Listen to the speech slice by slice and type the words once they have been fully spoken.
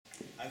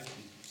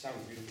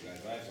sounds beautiful, guys,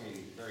 but I have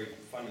something very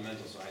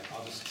fundamental, so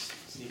I'll just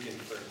sneak in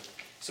first.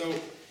 So,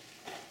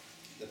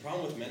 the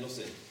problem with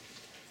Mendelssohn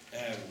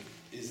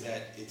is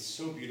that it's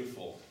so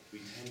beautiful,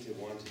 we tend to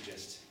want to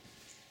just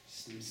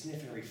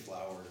sniff every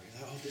flower.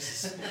 Oh,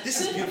 this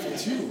is beautiful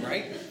too,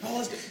 right?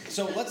 Oh,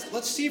 so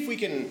let's see if we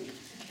can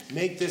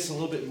make this a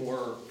little bit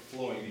more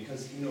flowing,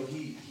 because he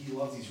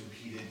loves these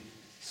repeated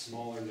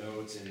smaller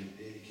notes, and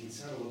it can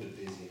sound a little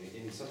bit busy,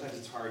 and sometimes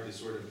it's hard to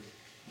sort of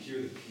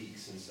hear the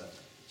peaks and stuff.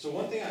 So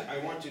one thing I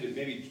want you to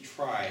maybe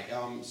try,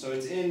 so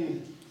it's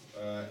in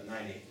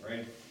 9/8,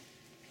 right?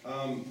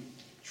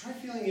 Try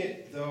feeling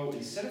it, though,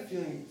 instead of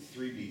feeling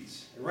 3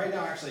 beats. And right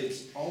now, actually,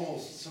 it's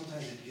almost,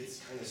 sometimes it gets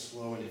kind of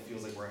slow and it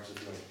feels like we're actually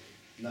feeling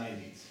 9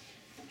 beats.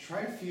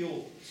 Try to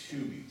feel 2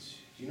 beats.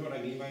 Do you know what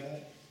I mean by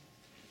that?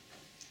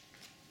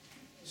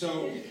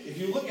 So if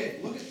you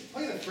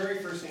play the very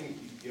first thing,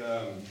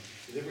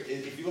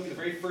 if you look at the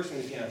very first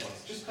thing the piano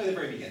plays, just play the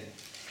very beginning.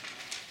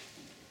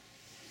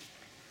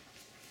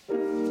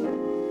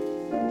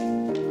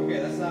 Okay,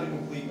 that's not a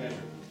complete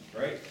measure,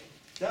 right?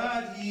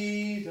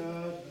 Da-dee,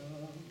 da-da.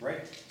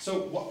 Right?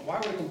 So why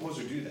would a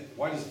composer do that?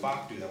 Why does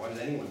Bach do that? Why does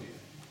anyone do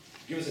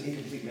that? Give us an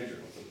incomplete measure.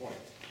 What's the point?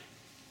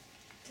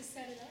 To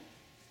set it up.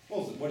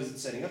 Well, what is it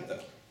setting up,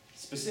 though?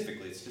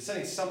 Specifically, it's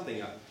setting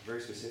something up, very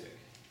specific.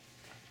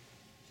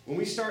 When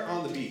we start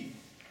on the beat,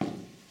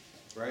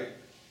 right,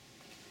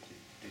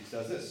 it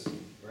does this,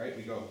 right?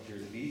 We go,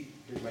 here's the beat,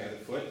 here's my other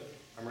foot,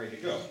 I'm ready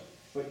to go.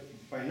 But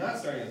by not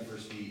starting on the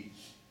first beat,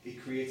 it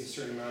creates a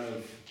certain amount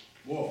of,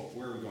 whoa,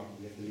 where are we going?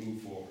 We have to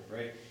move forward,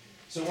 right?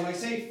 So when I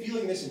say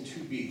feeling this in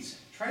 2 beats,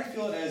 try to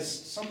feel it as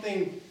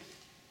something,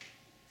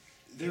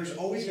 there's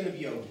always going to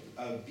be a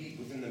beat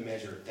within the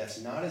measure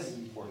that's not as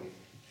important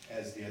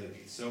as the other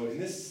beats. So in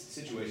this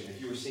situation, if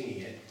you were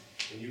singing it,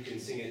 and you can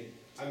sing it,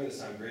 I'm going to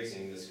sound great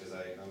singing this because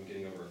I'm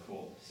getting over a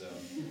cold, so,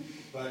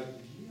 but,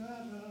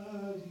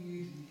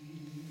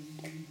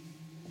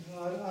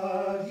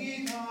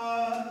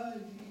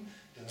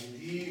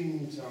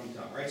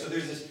 right, so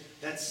there's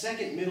that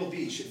second middle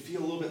beat should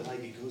feel a little bit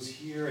like it goes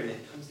here and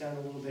it comes down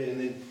a little bit and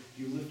then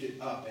you lift it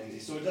up,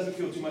 and so it doesn't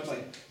feel too much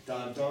like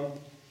dum dum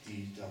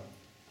dee dum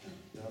dum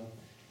dum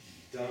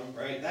dum,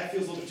 right? That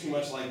feels a little bit too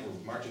much like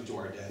we're marching to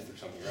our death or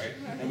something, right?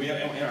 And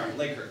our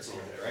leg hurts a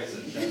little bit, right?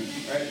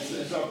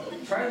 So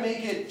try to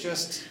make it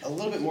just a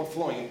little bit more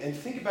flowing, and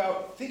think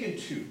in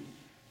 2,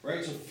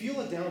 right? So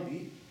feel a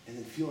downbeat and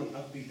then feel an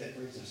upbeat that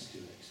brings us to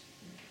the next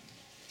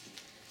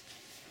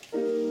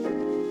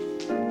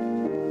beat.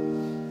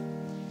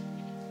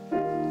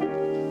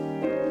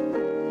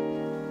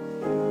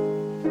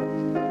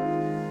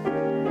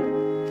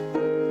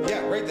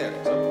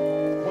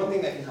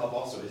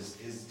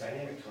 Is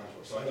dynamic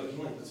contour. So I know he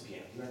only puts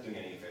piano. He's not doing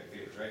any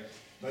favors, right?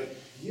 But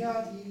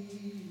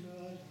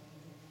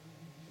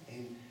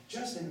and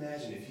just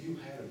imagine if you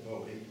had a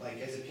bow. And like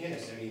as a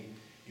pianist, I mean,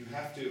 you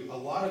have to. A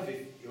lot of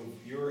it,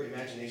 your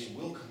imagination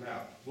will come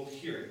out. We'll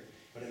hear it.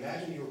 But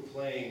imagine you were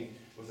playing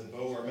with a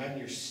bow, or imagine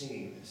you're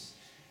singing this.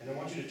 And I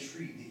want you to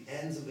treat the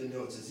ends of the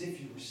notes as if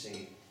you were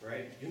singing,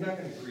 right? You're not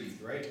going to breathe,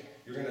 right?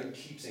 You're going to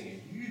keep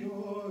singing.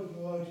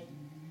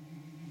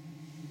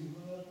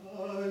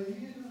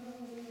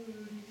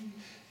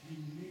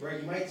 Right,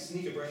 you might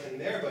sneak a breath in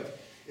there, but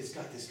it's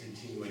got this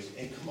continuation.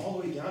 And come all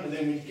the way down, and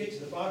then when you get to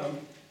the bottom,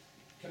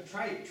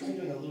 try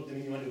doing a little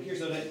diminuendo here,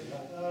 so that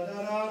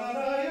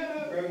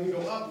right, when we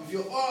go up, we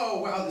feel, oh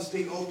wow, this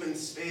big open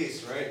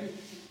space, right?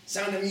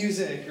 Sound of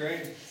Music,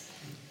 right?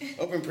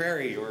 Open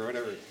Prairie or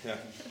whatever. Yeah.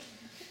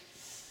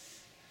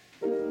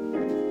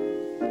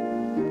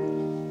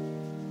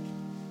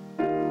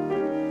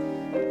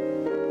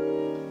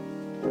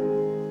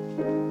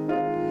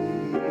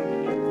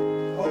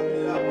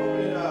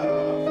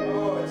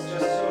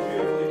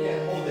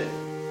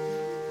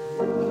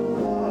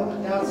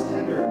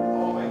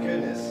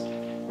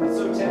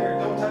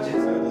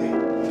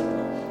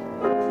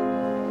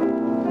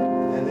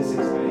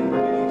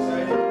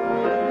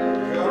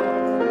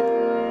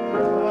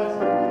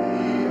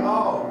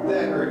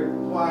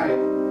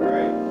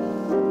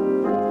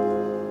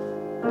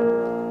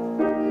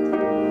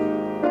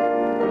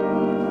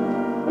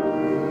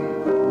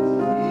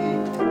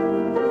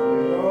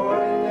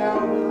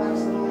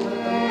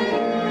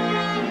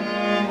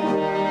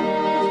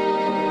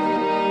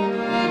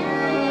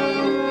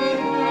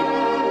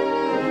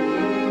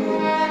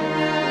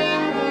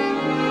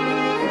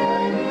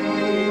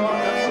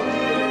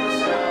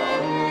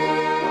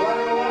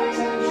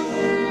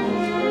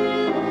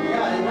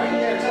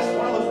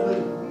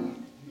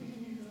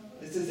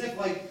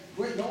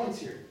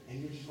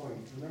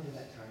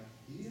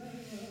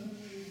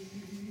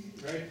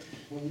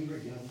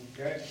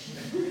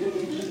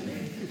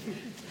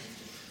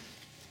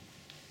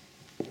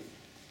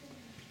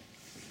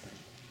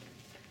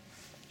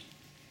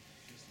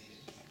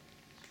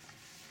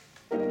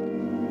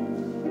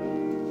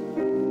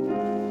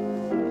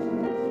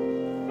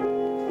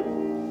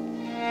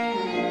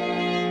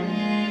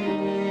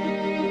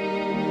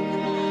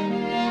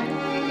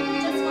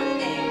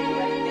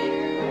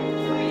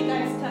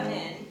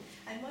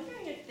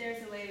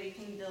 There's a way we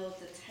can build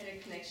a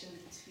tighter connection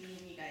between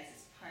you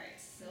guys'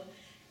 parts. So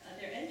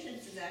their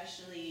entrance is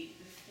actually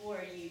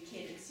before you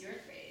cadence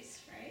your phrase,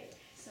 right?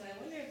 So I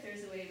wonder if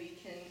there's a way we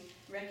can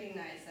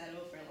recognize that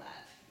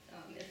overlap.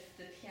 If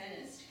the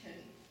pianist can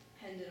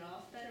hand it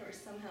off better or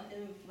somehow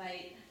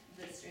invite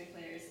the string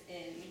players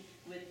in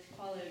with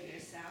quality of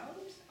your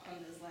sound on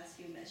those last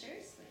few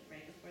measures, like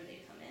right before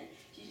they come in.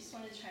 Do you just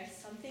want to try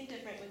something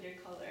different with your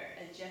color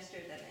and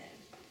gesture them in?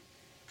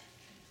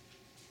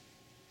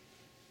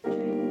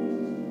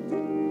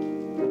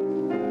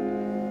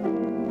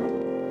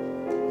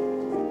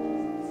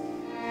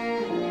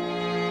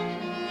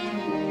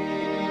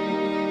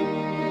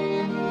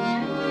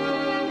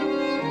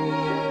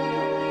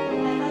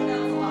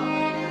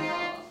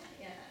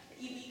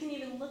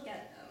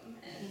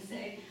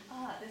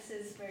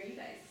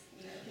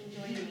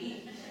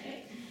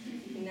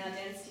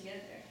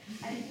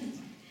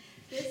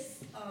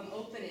 This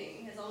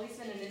opening has always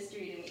been a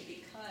mystery to me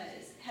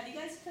because, have you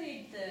guys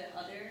played the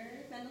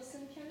other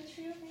Mendelssohn piano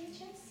trio by any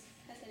chance?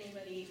 Has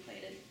anybody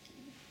played it?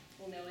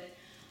 Will know it.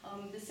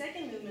 The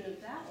second movement of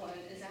that one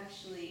is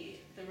actually,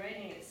 the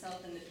writing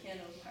itself and the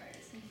piano part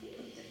is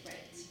completely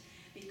different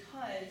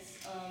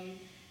because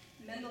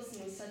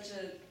Mendelssohn was such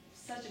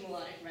a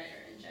melodic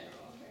writer in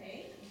general,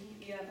 right?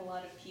 You have a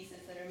lot of pieces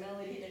that are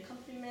melody and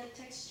accompaniment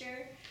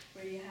texture,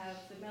 where you have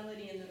the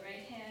melody in the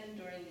right hand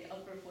or in the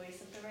upper voice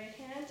of the right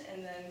hand,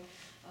 and then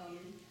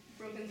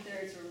broken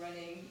thirds were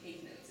running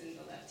 8 notes in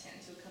the left hand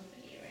to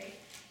accompany, right?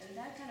 And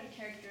that kind of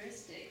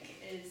characteristic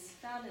is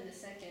found in the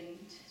second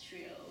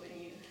trio when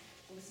you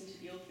listen to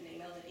the opening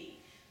melody.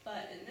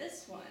 But in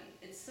this one,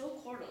 it's so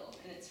chordal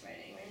in its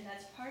writing, right? And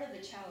that's part of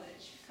the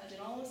challenge, because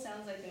it almost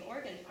sounds like an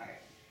organ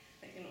part,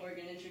 like an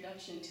organ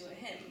introduction to a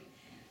hymn,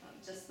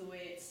 just the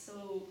way it's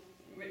so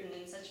written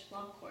in such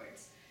block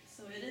chords.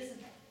 So it is a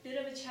bit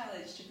of a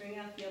challenge to bring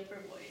out the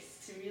upper voice,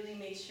 to really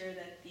make sure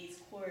that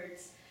these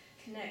chords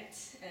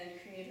connect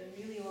and create a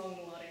really long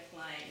melodic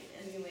line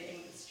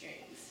emulating the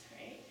strings,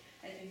 right?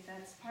 I think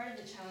that's part of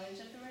the challenge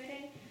of the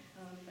writing,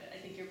 but I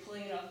think you're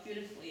pulling it off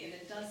beautifully, and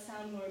it does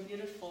sound more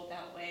beautiful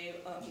that way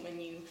when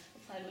you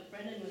apply what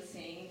Brendan was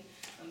saying,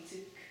 to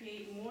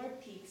create more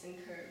peaks and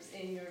curves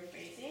in your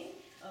phrasing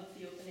of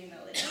the opening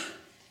melody.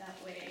 That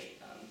way,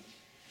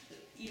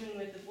 even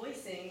with the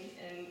voicing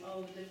and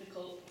all the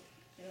difficult,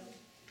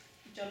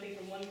 jumping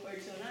from one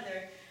chord to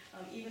another,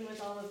 even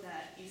with all of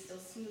that, you still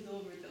smooth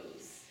over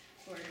those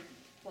chord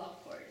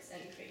block chords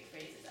and create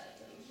phrases out of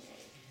them.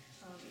 Right?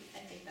 I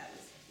think that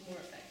was more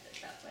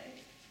effective that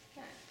way.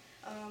 Yeah.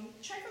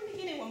 Try from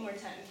beginning one more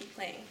time. Keep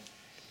playing.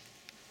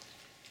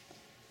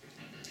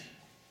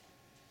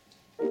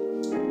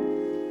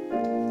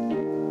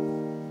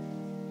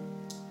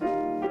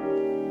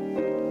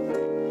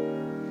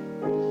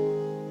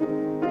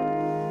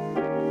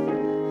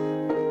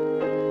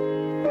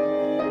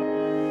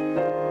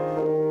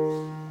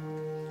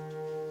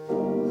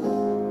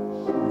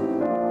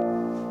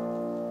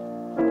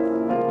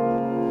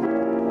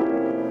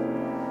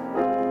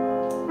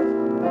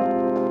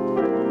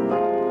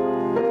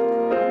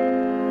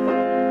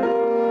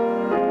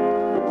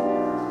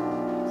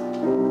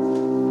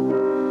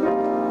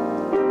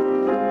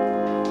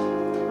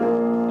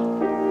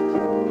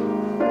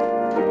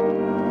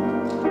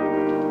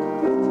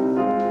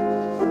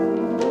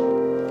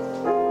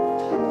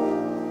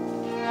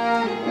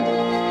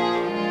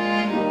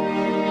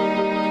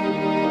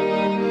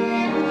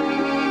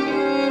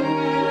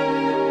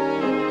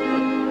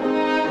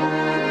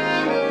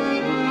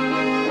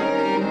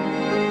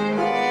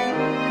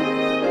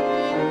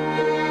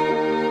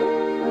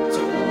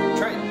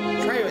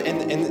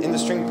 In the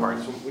string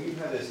parts, when you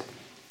have this,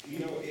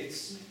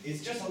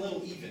 it's just a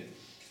little even,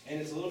 and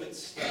it's a little bit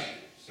stuck.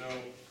 So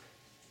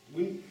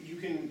you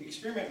can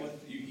experiment with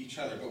each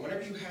other, but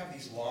whenever you have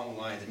these long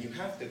lines, and you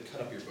have to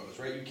cut up your bows,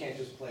 right? You can't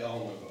just play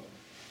all in one bow.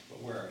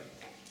 But where are you?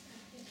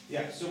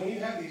 Yeah. So when you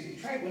have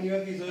these, when you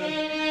have these,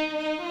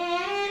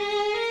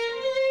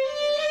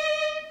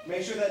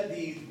 make sure that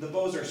the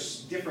bows are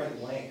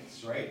different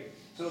lengths, right?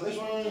 So this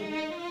one,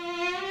 maybe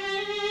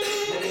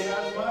not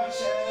as much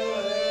as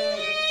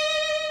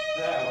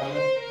that one,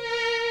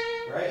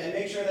 right? And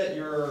make sure that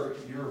your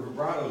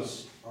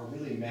vibratos are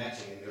really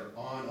matching and they're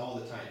on all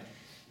the time.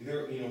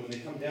 Either, when they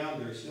come down,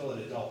 they're still at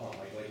a dull pump,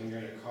 like when you're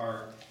in a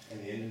car and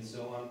the engine's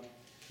still on.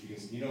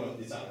 You know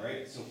it's on,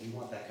 right? So we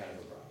want that kind of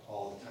vibrato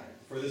all the time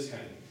for this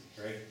kind of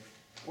music, right?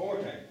 One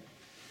more time.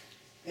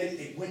 And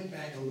it went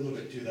back a little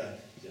bit to the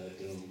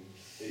da-dum.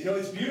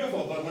 It's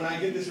beautiful, but when I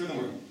get this rhythm,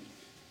 we're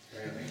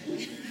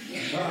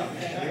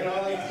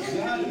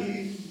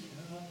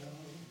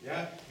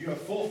yeah, you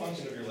have full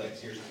function of your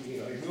legs. You're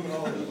moving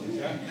all over the place.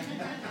 Yeah.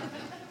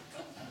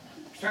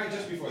 Try it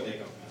just before they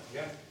come.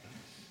 Yeah.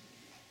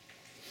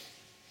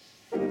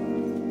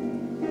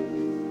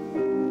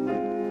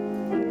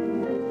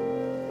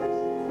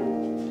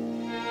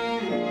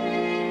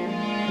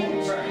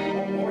 Sorry,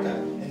 one more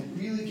time, and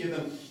really give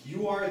them.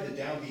 You are the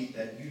downbeat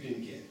that you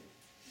didn't get,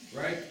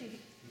 right?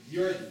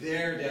 You're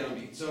their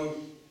downbeat. So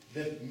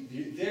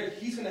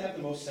he's going to have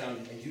the most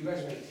sound, and you guys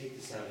are going to take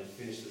the sound and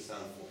finish the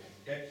sound for him.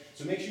 okay?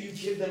 So make sure you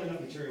give them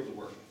enough material to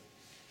work with.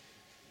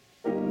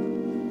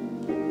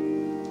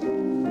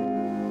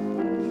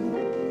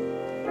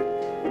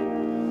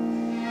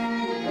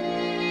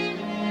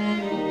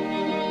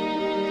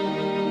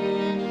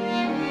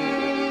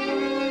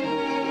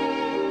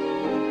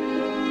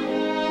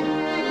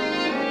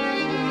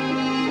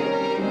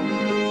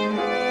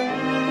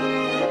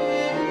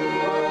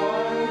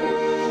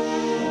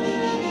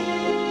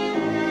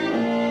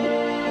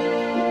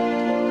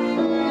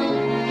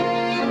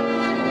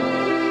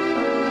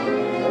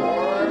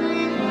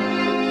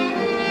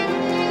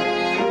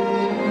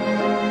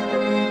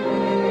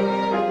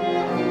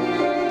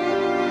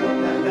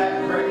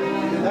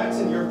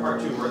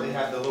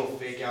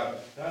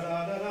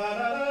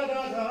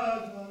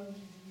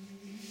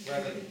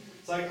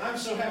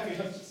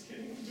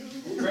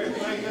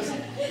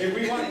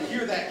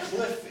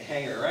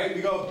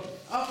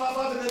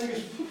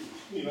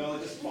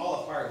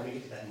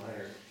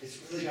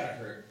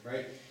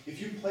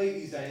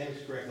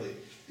 Correctly,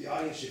 the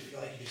audience should feel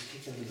like you just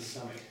kicked them in the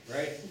stomach,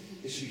 right?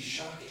 It should be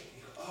shocking.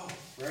 You go, oh,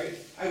 right?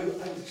 I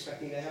was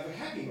expecting to have a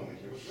happy moment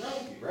here. What's wrong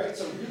with you, right?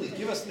 So really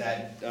give us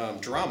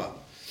that drama.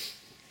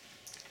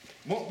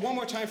 One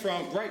more time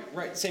from,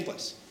 right, same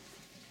place.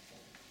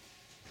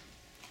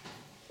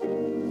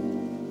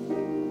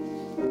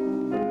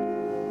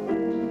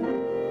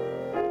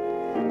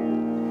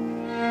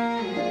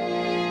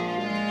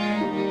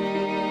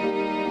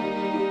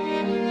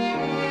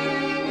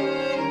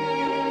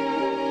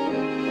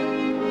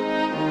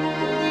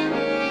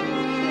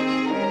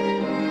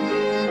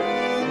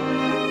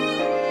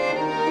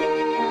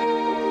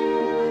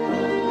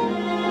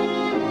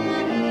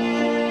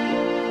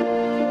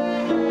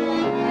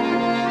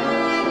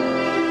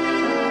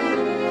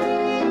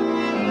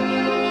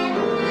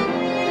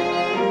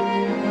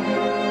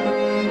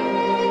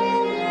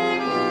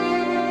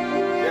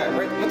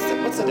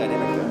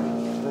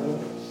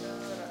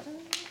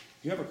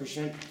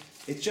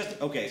 It's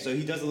just, okay, so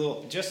he does a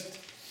little,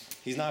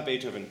 he's not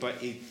Beethoven, but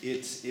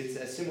it's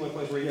a similar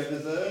place where you have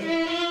this,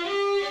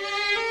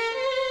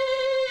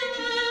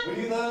 we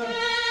do the,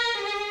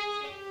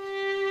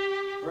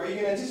 right, you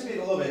can anticipate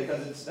a little bit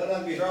because it doesn't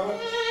have to be a drama.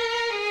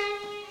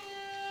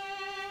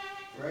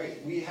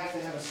 Right, we have to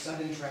have a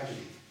sudden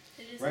tragedy.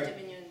 It is right? a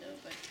diminuendo,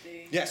 but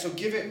they... Yeah, so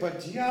give it,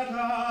 but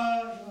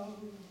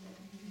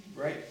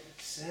right?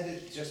 Set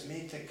it, just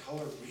make the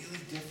color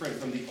really different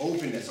from the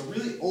openness. So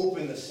really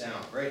open the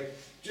sound, right?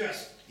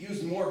 Just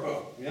use more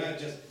bow,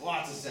 just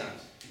lots of sound.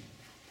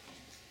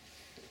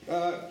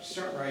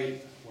 Start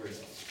right, where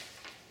is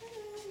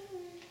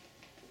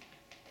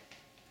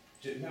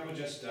it? Now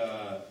just,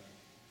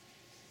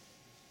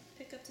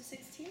 pick up to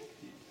 16?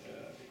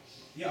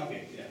 Yeah,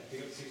 okay, yeah,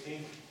 pick up to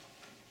 16.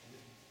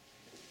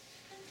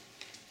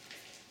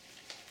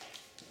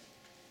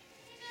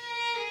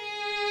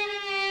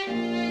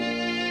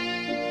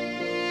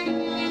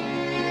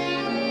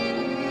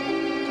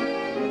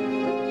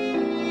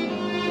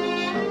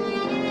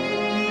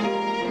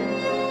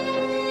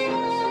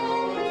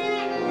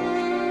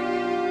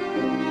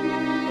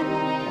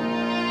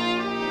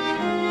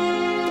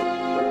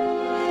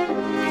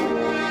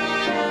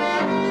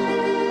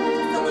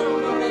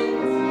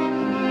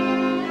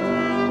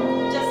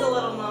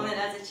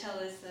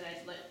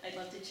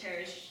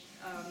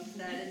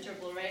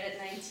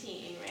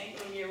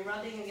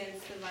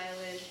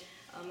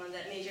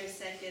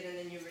 And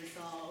then you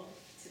resolve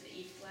to the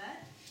E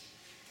flat.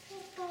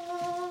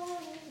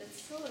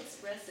 It's so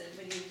expressive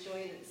when you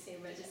join in the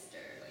same register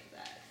like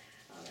that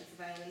as the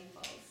violin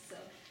falls. So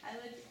I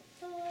would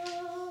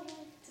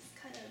just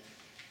kind of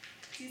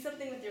do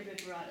something with your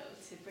vibrato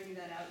to bring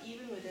that out,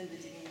 even within the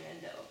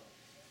diminuendo.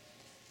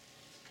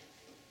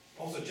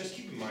 Also, just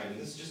keep in mind, and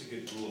this is just a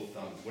good rule of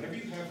thumb, whenever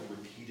you have a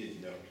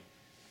repeated note,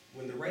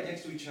 when they're right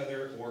next to each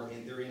other or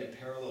they're in a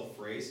parallel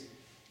phrase,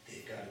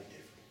 they've got it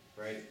different,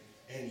 right?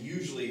 And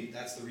usually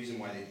that's the reason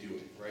why they do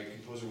it, right? The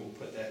composer will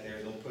put that there.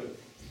 They'll put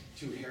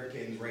two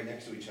hairpins right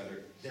next to each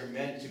other. They're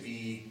meant to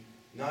be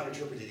not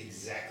interpreted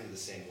exactly the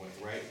same way,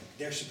 right?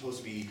 They're supposed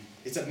to be,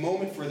 it's a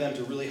moment for them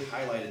to really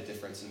highlight a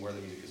difference in where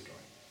the music is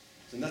going.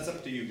 So that's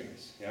up to you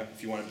guys, yeah?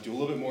 If you want to do a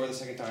little bit more the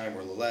second time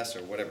or a little less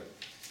or whatever.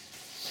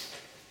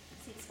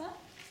 Sweet spot.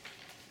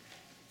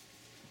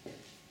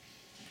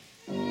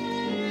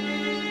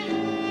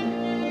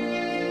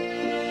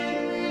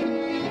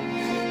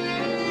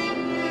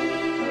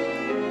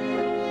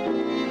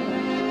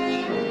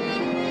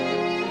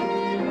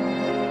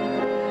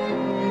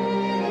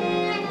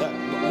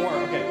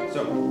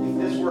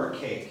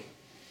 Cake.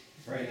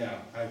 Right now,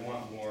 I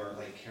want more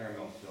like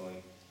caramel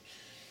filling.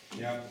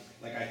 Yeah,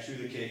 like I chew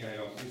the cake and I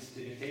go,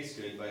 it tastes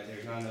good, but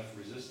there's not enough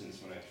resistance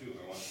when I chew.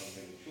 I want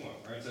something to chew on,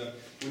 right? So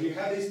when you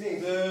have these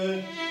things,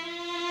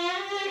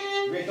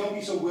 right, don't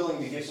be so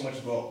willing to give so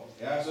much bow.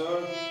 Yeah,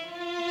 so.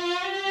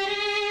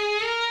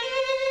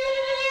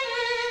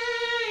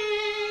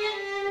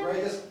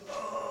 Right, this,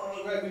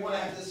 right, we want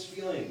to have this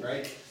feeling,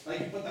 right? Like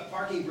you put the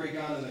parking brake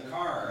on in the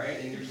car, right?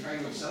 And you're trying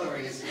to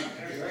accelerate, it's not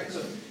there, right?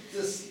 So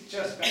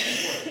just back and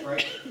forth,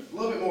 right? A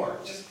little bit more,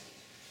 just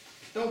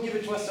don't give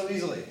it to us so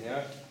easily.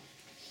 Yeah,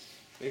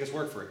 make us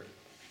work for it.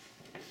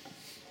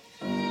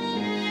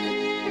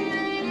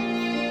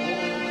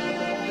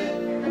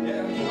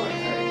 Yeah, keep going,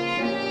 Terry.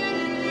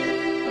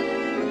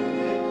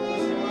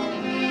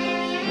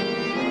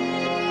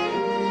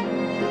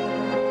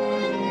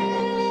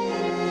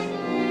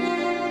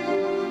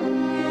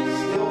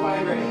 Still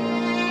vibrating.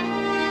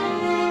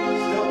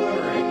 Still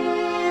quivering.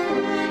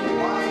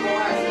 Lots of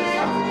molasses,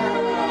 lots of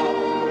caramel.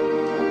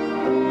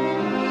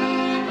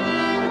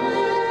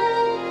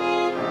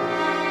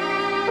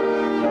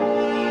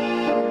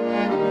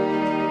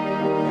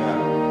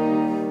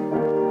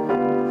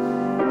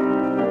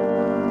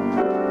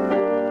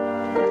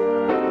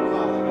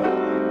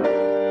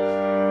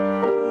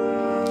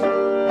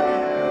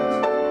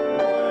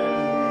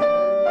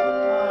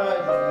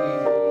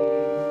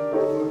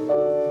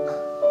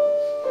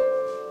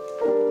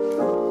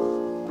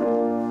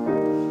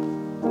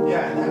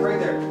 Yeah, and that right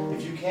there,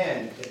 if you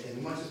can, as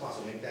much as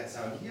possible, make that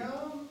sound.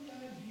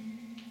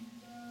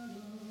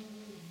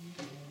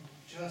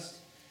 Just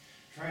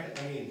try it.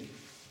 I mean,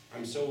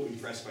 I'm so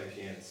impressed by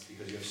pianists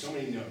because you have so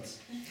many notes,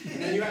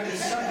 and then you have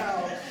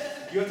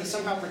to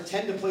somehow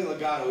pretend to play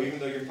legato, even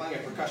though you're playing a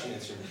percussion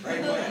instrument,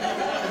 right? But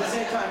at the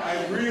same time,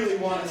 I really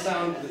want to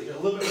sound a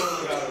little bit more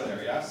legato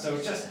there, yeah. So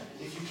just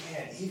if you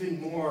can,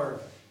 even more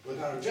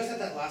legato, just at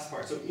that last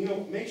part. So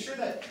make sure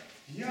that.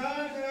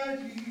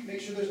 Make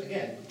sure there's,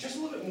 again, just a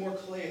little bit more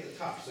clay at the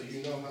top so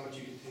you know how much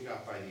you can take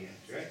off by the end,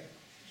 right?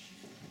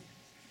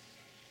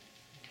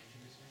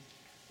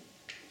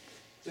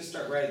 Just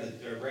start right on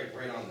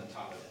the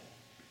top of it.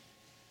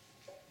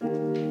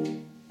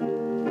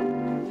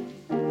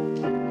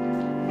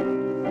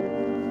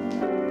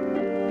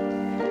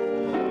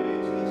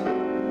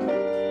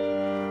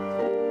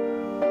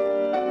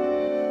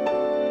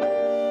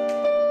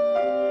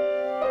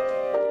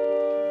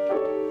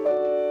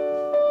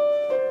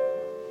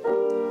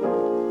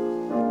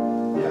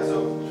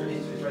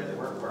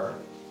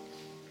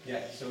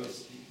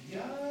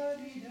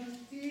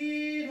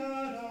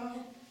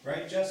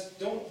 Right? Just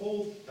don't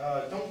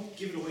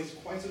give it away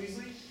quite so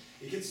easily.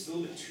 It gets a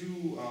little bit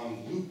too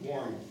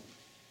lukewarm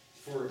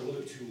for a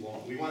little bit too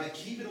long. We want to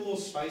keep it a little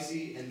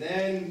spicy and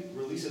then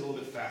release it a little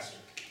bit faster.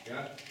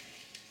 Yeah?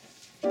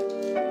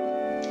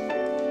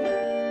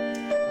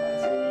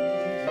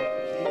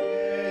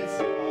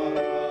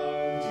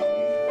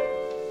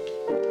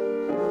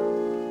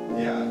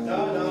 Yeah,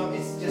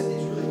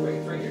 it's really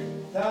great right here.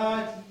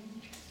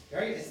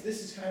 Right? This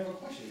is kind of a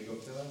question. We go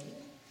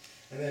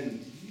and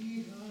then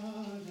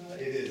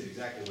it is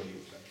exactly what you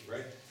expected,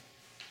 right?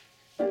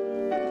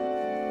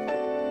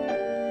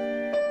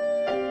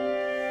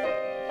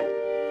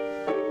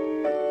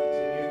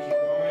 Continue, keep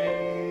going.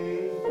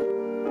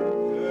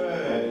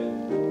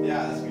 Good.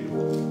 Yeah, that's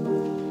beautiful.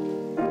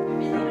 I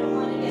really don't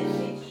want to get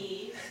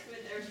picky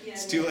with our piano.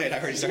 It's too late. I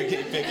already started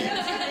getting picky.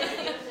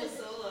 Beautiful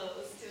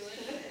solos to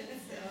it.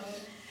 So,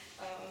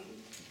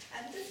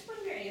 I'm just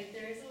wondering if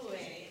there is a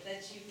way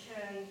that you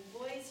can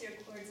voice your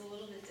chords a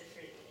little bit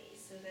differently,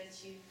 so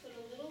that you put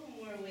a little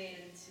more weight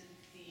into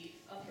the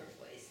upper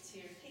voice, to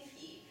your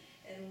pinky,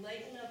 and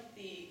lighten up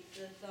the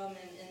thumb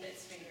and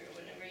index finger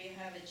whenever you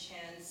have a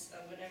chance,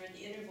 whenever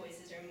the inner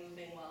voices are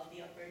moving while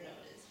the upper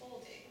note is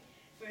holding.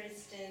 For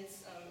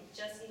instance,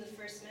 just in the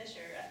first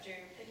measure, after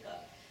your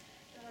pickup,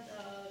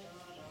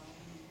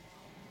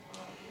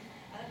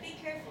 be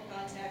careful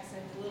not to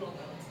accent the little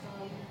notes,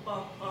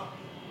 bum, bum,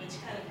 which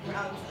kind of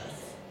grounds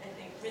us, I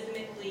think,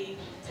 rhythmically,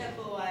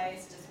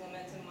 tempo-wise, just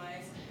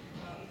momentum-wise.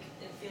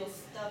 It feels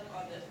stuck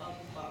on the bum,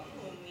 bum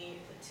when we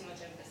put too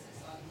much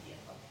emphasis on the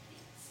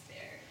upbeats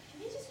there.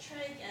 Can you just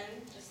try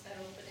again, just that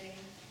opening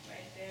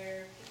right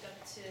there, pick up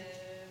to,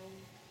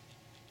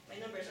 my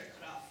numbers are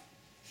cut off.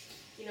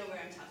 You know where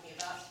I'm talking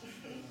about.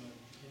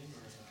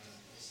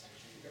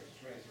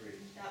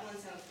 That one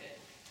sounds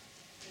good.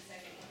 The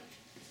second one.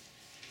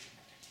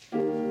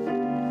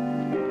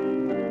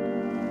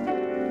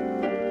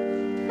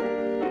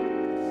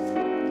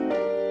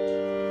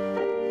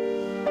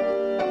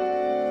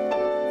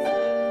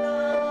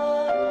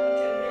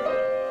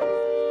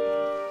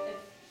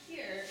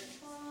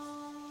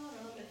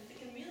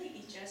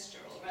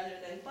 Rather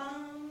than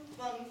bum,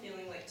 bum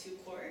feeling like two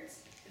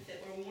chords, if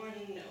it were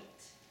one note.